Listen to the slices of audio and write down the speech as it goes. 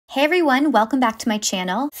Hey everyone, welcome back to my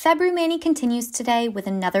channel. February Mani continues today with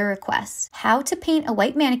another request. How to paint a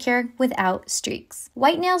white manicure without streaks.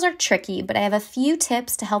 White nails are tricky, but I have a few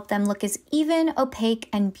tips to help them look as even, opaque,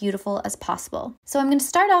 and beautiful as possible. So I'm going to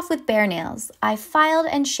start off with bare nails. I filed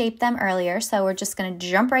and shaped them earlier, so we're just going to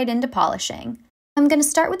jump right into polishing. I'm going to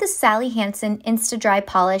start with the Sally Hansen Insta-Dri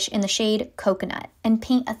polish in the shade Coconut and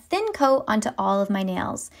paint a thin coat onto all of my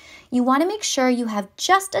nails. You want to make sure you have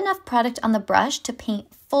just enough product on the brush to paint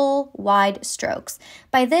full, wide strokes.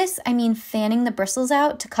 By this, I mean fanning the bristles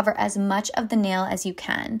out to cover as much of the nail as you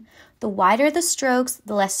can. The wider the strokes,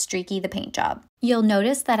 the less streaky the paint job. You'll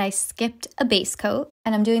notice that I skipped a base coat,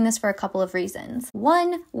 and I'm doing this for a couple of reasons.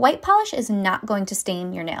 One, white polish is not going to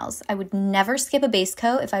stain your nails. I would never skip a base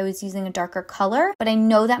coat if I was using a darker color, but I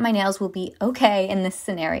know that my nails will be okay in this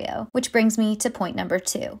scenario. Which brings me to point number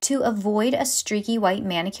 2. To avoid a streaky white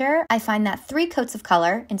manicure, I find that 3 coats of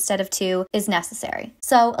color instead of 2 is necessary.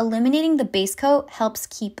 So eliminating the base coat helps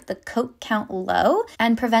keep the coat count low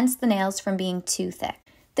and prevents the nails from being too thick.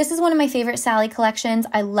 This is one of my favorite Sally collections.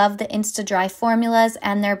 I love the insta-dri formulas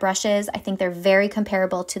and their brushes. I think they're very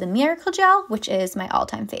comparable to the Miracle Gel, which is my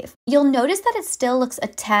all-time fave. You'll notice that it still looks a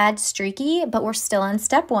tad streaky, but we're still on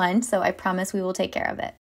step 1, so I promise we will take care of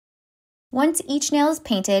it. Once each nail is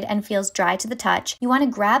painted and feels dry to the touch, you want to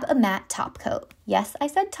grab a matte top coat. Yes, I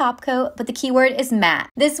said top coat, but the keyword is matte.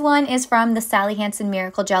 This one is from the Sally Hansen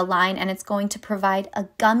Miracle Gel line, and it's going to provide a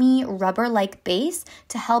gummy rubber-like base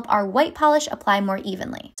to help our white polish apply more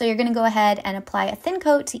evenly. So you're going to go ahead and apply a thin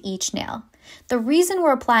coat to each nail. The reason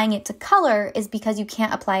we're applying it to color is because you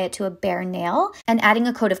can't apply it to a bare nail, and adding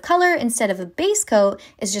a coat of color instead of a base coat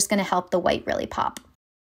is just going to help the white really pop.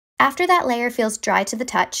 After that layer feels dry to the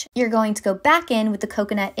touch, you're going to go back in with the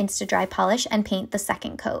Coconut Insta-Dri polish and paint the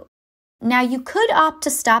second coat. Now you could opt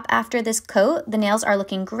to stop after this coat. The nails are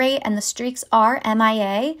looking great and the streaks are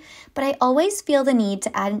MIA, but I always feel the need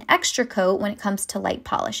to add an extra coat when it comes to light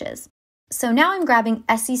polishes. So now I'm grabbing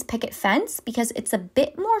ESSIE's Picket Fence because it's a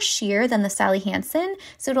bit more sheer than the Sally Hansen,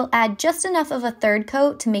 so it'll add just enough of a third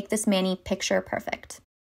coat to make this mani picture perfect.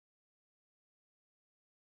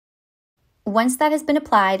 Once that has been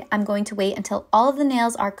applied, I'm going to wait until all of the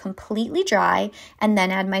nails are completely dry and then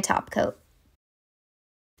add my top coat.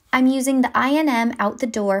 I'm using the I&M Out the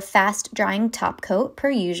Door Fast Drying Top Coat per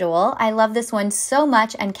usual. I love this one so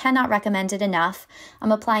much and cannot recommend it enough.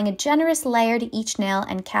 I'm applying a generous layer to each nail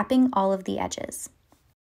and capping all of the edges.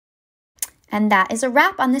 And that is a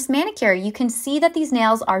wrap on this manicure. You can see that these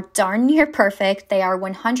nails are darn near perfect. They are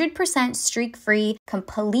 100% streak-free,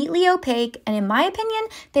 completely opaque, and in my opinion,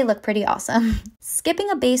 they look pretty awesome. Skipping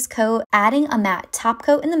a base coat, adding a matte top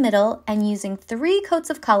coat in the middle, and using 3 coats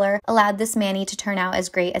of color allowed this mani to turn out as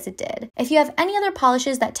great as it did. If you have any other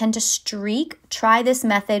polishes that tend to streak, try this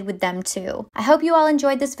method with them too. I hope you all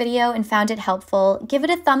enjoyed this video and found it helpful. Give it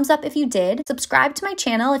a thumbs up if you did, subscribe to my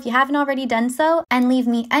channel if you haven't already done so, and leave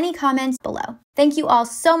me any comments below. Thank you all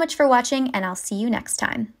so much for watching, and I'll see you next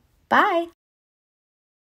time. Bye!